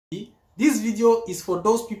This video is for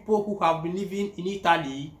those people who have been living in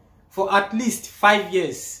Italy for at least 5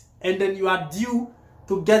 years and then you are due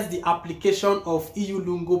to get the application of EU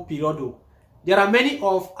Lungo Periodo. There are many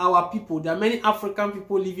of our people, there are many African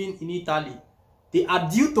people living in Italy. They are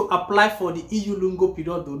due to apply for the EU Lungo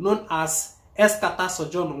Periodo known as Escata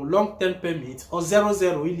Soggiorno long-term permit or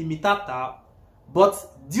 00 illimitata,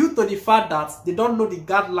 but due to the fact that they don't know the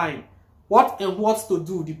guideline, what to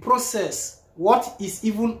do, the process, what is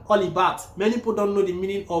even all about. Many people don't know the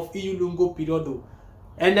meaning of EU Lungo Periodo.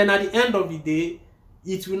 And then at the end of the day,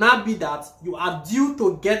 it will not be that you are due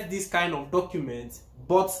to get this kind of document,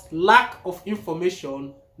 but lack of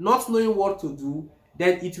information, not knowing what to do,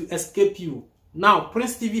 then it will escape you. Now,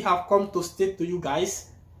 Prince TV have come to state to you guys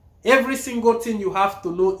every single thing you have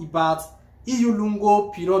to know about EU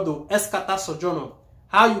Lungo Periodo Escata Soggiorno,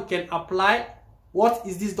 how you can apply, what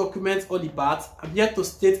is this document all about. I'm here to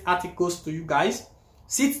state articles to you guys.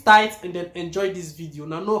 Sit tight and then enjoy this video.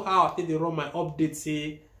 Now know how I take the run my update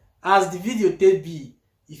say as the video take be.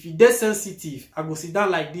 If you dey sensitive, I go sit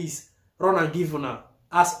down like this, run and give una.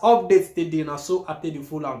 As updates today, now so I take the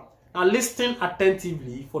full am. Now listen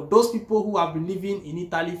attentively for those people who have been living in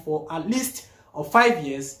Italy for at least 5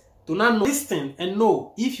 years to now listen and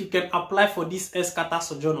know if you can apply for this Escata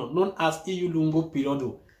Soggiorno known as EU Lungo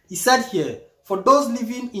Periodo. He said here, for those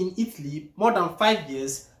living in Italy more than 5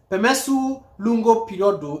 years, permesso lungo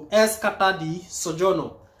periodo Escata di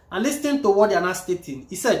Soggiorno. And listen to what they are now stating.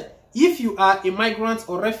 He said, if you are a migrant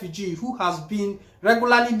or refugee who has been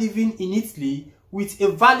regularly living in Italy with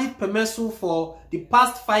a valid permesso for the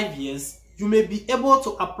past 5 years, you may be able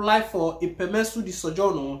to apply for a permesso di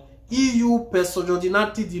soggiorno EU per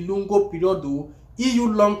soggiornati di lungo periodo EU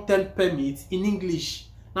long-term permit in English.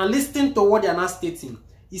 Now listen to what they are now stating.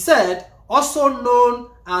 He said, also known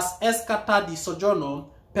as Escata di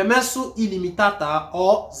Soggiorno, permesso illimitata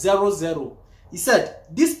or 00. He said,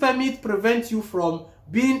 this permit prevents you from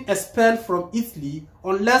being expelled from Italy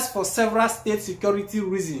unless for several state security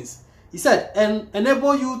reasons. He said, and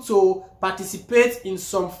enable you to participate in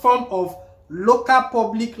some form of local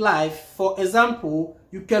public life. For example,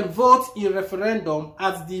 you can vote in referendum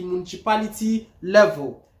at the municipality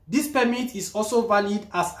level. This permit is also valid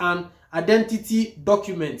as an identity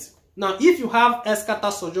document. Now, if you have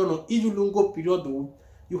Escata Soggiorno EU Lungo Periodo,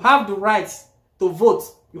 you have the right to vote.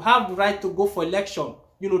 You have the right to go for election.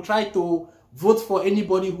 Try to vote for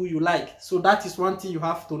anybody who you like. So that is one thing you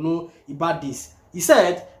have to know about this. He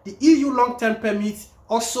said, the EU long-term permit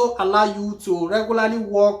also allow you to regularly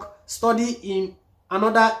work, study in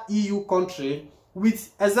another EU country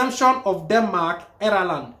with exemption of Denmark,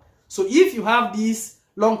 Ireland. So if you have this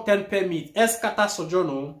long-term permit, Escata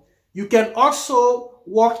Soggiorno, you can also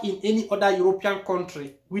work in any other European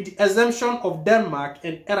country with the exemption of Denmark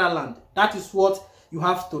and Ireland. That is what you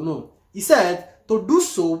have to know. He said, to do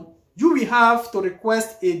so, you will have to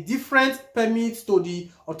request a different permit to the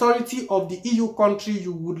authority of the EU country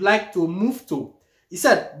you would like to move to. He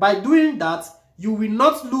said, by doing that, you will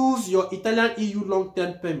not lose your Italian EU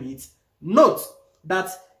long-term permit. Note that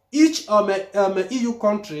each EU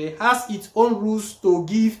country has its own rules to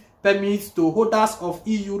give permits to holders of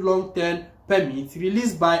EU long-term permit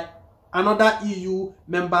released by another EU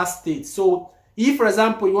member state. So, if for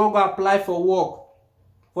example you want to apply for work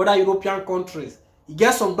for other European countries, you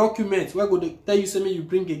get some documents we're going to tell you something you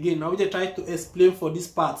bring again. Now we just try to explain for this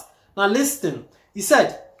part. Now listen, he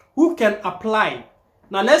said, who can apply?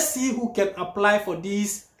 Now let's see who can apply for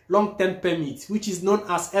this long-term permit, which is known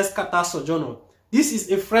as Escata Soggiorno. This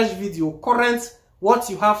is a fresh video, current, what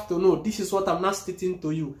you have to know. This is what I'm now stating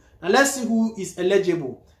to you. Now let's see who is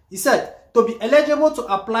eligible. He said, to be eligible to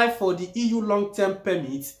apply for the EU long-term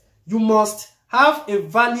permit, you must have a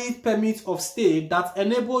valid permit of stay that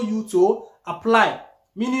enable you to apply,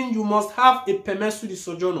 meaning you must have a permesso di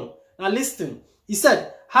soggiorno. Now listen, he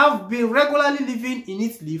said, have been regularly living in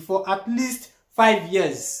Italy for at least 5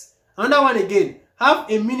 years. Another one again, have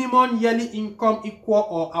a minimum yearly income equal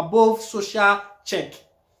or above social check.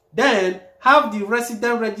 Then have the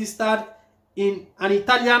resident registered in an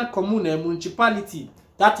Italian comune municipality.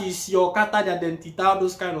 That is your carta d'identità,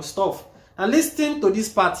 those kind of stuff. And listen to this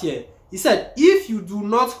part here. He said, if you do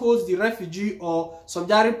not hold the refugee or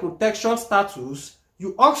subsidiary protection status,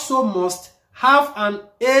 you also must have an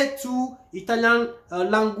A2 Italian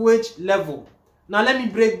language level. Now let me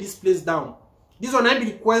break this place down. This one might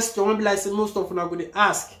be the question, one be like say most of you are going to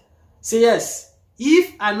ask. Say yes,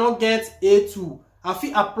 if I not get A2, I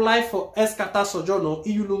fit apply for Escata Soggiorno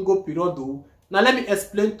EU Lungo Periodo. Now let me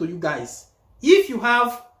explain to you guys. If you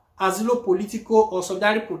have asilo politico or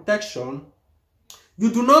subsidiary protection,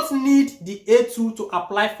 you do not need the A2 to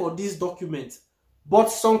apply for this document. But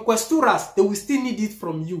some questuras, they will still need it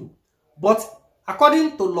from you. But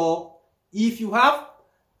according to law, if you have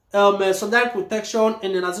social protection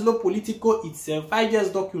and an asilo politico itself, 5 years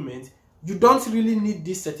document, you don't really need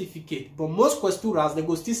this certificate. But most questuras, they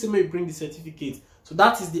go still say me bring the certificate. So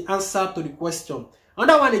that is the answer to the question.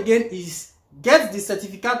 Another one again is get the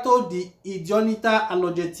certificato di idoneità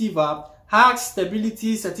alloggettiva hash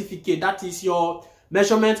stability certificate. That is your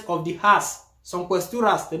measurement of the hash. Some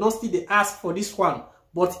questuras, they don't still they ask for this one,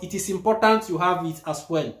 but it is important you have it as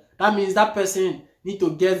well. That means that person need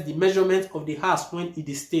to get the measurement of the hash when it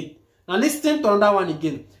is state. Now listen to another one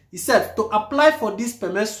again. He said to apply for this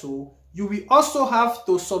permesso, you will also have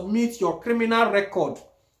to submit your criminal record.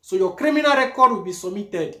 So your criminal record will be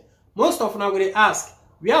submitted. Most of now they ask,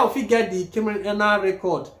 where will you get the criminal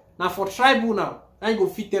record? Now for tribunal, now you go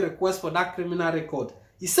fit a request for that criminal record.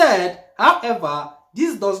 He said, however,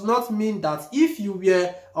 this does not mean that if you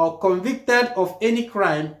were convicted of any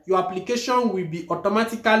crime, your application will be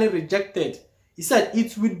automatically rejected. He said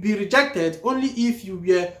it will be rejected only if you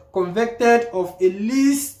were convicted of a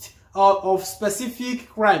list of specific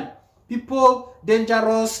crime. People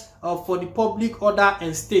dangerous for the public order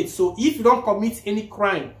and state. So if you don't commit any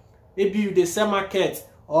crime, maybe you dey sell market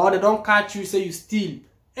or they don't catch you, say you steal,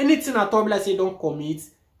 anything at all like say you don't commit,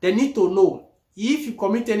 they need to know. If you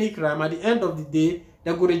commit any crime, at the end of the day,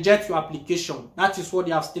 they go reject your application. That is what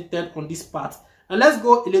they have stated on this part. And let's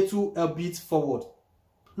go a little bit forward.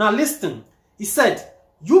 Now listen, he said,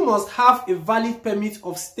 you must have a valid permit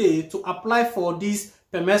of stay to apply for this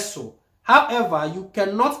permesso. However, you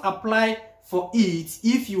cannot apply for it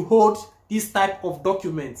if you hold this type of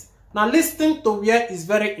document. Now listen to where is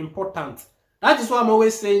very important. That is why I'm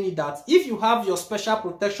always saying that if you have your special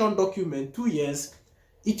protection document 2 years,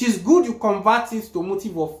 it is good you convert it to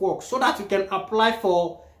motive of work so that you can apply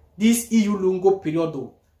for this EU lungo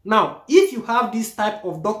periodo. Now, if you have this type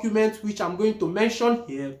of document which I'm going to mention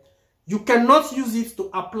here, you cannot use it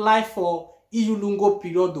to apply for EU lungo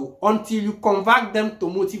periodo until you convert them to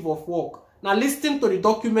motive of work. Now, listen to the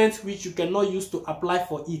documents which you cannot use to apply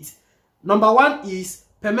for it. Number one is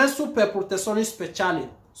permesso per protezione speciale.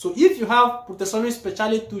 So, if you have protezione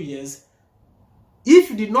speciale 2 years,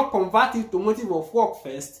 if you did not convert it to motive of work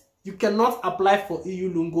first, you cannot apply for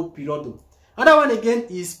EU lungo periodo. Another one again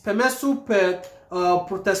is permesso per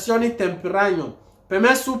protezione temporanea,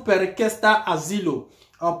 permesso per richiesta asilo,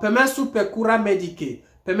 permesso per cura mediche,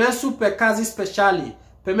 permesso per casi speciali,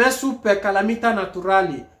 permesso per calamità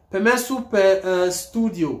naturali, permesso per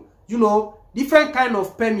studio. You know, different kind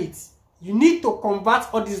of permits. You need to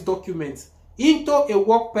convert all these documents into a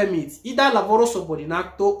work permit, either lavoro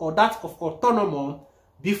subordinato or that of autonomo,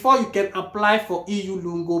 before you can apply for EU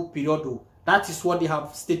lungo periodo. That is what they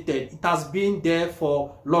have stated. It has been there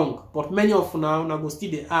for long, but many of now go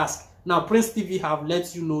still they ask. Now Prince TV have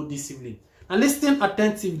let you know this evening. And listen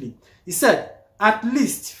attentively. He said at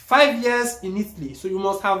least 5 years in Italy. So you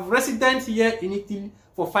must have resident here in Italy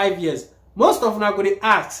for 5 years. Most of now go they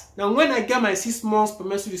ask. Now when I get my 6 months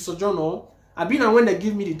permesso di soggiorno, I've been when they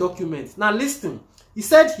give me the documents. Now listen, he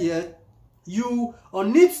said here, you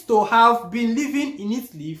need to have been living in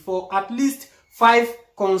Italy for at least 5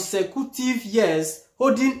 consecutive years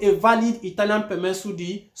holding a valid Italian permesso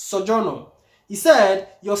di soggiorno. He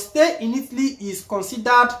said your stay in Italy is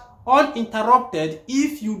considered uninterrupted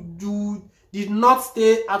if you did not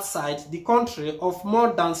stay outside the country of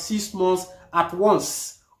more than 6 months at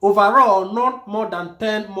once. Overall, not more than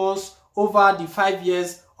 10 months over the 5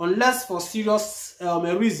 years, unless for serious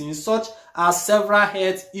reasons such as several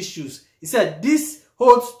health issues. He said this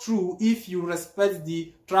holds true if you respect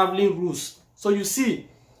the traveling rules. So you see,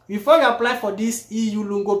 before you apply for this EU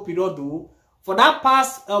lungo periodo, for that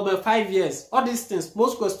past 5 years, all these things,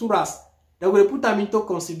 most questuras, they will put them into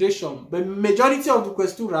consideration. But majority of the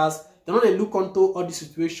questuras, they don't look into all the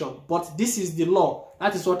situation. But this is the law.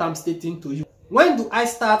 That is what I'm stating to you. When do I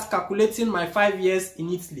start calculating my 5 years in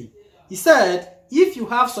Italy? He said, if you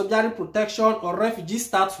have subsidiary protection or refugee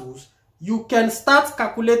status, you can start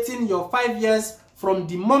calculating your 5 years from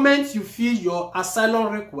the moment you fill your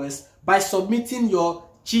asylum request by submitting your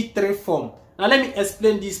C3 form. Now let me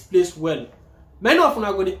explain this place well. Many of you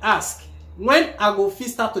are going to ask, when I go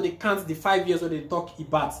first start to count the 5 years when they talk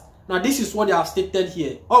about. Now this is what they have stated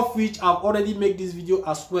here, of which I've already made this video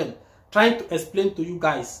as well, trying to explain to you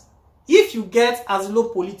guys. If you get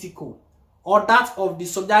asilo politico or that of the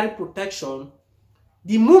subsidiary protection,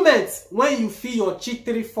 the moment when you fill your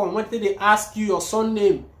C3 form, when they ask you your son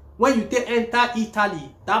name, when you enter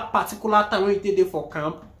Italy, that particular time when you take there for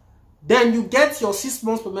camp, then you get your 6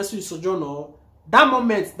 months permesso di soggiorno. That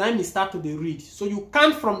moment, then you start to read. So you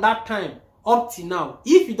count from that time up to now.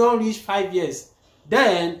 If you don't reach 5 years,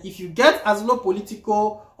 Then if you get asilo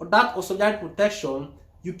political or that or social protection,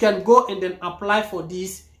 you can go and then apply for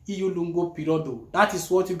this EU lungo periodo. That is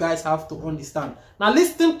what you guys have to understand. Now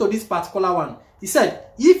listen to this particular one. He said,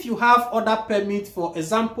 if you have other permit, for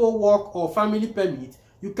example, work or family permit,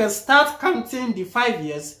 you can start counting the 5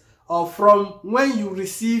 years from when you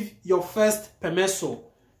receive your first permesso.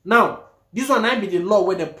 Now, this one might be the law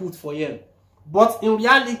where they put for you. But in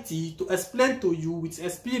reality, to explain to you with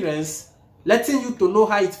experience, letting you to know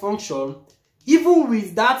how it functions, even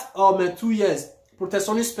with that 2 years,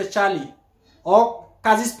 protezione speciale or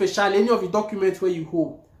quasi speciale, any of the documents where you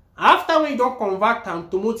hold, after when you don't convert them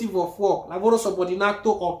to motive of work, lavoro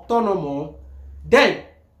subordinato autonomo, then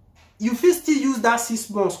you fit still use that 6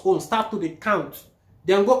 months on, start to the count,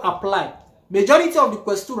 then go apply. Majority of the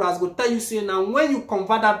questuras go tell you say now when you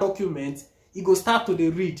convert that document, it go start to the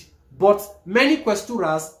read. But many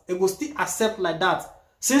questuras, it go still accept like that.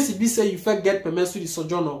 Since it be say you first get permission with the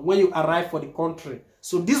sojourner when you arrive for the country.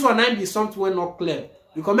 So this one might be something when not clear.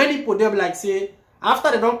 Because many people they be like say,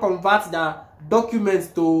 after they don't convert the documents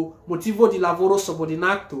to motivo di lavoro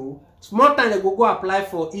subordinato, small time they go apply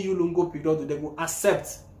for EU lungo periodo, they go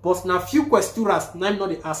accept. But now few questuras now not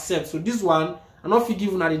they accept. So this one, I not give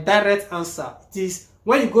you the direct answer. It is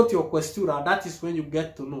when you go to your questura, that is when you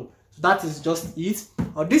get to know. So that is just it.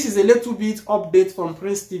 This is a little bit update from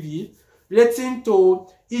Prince TV relating to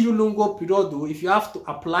EU lungo periodo. If you have to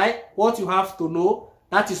apply, what you have to know,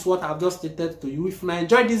 that is what I've just stated to you. If you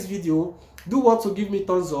enjoyed this video, do what to give me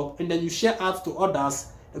thumbs up, and then you share out to others.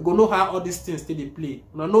 You go know how all these things they play.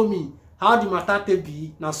 Now know me, how the matter they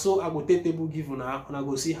be. Now so I go take table give now, and I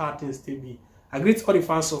go see how things they be. I greet all the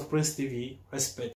fans of Prince TV. Respect.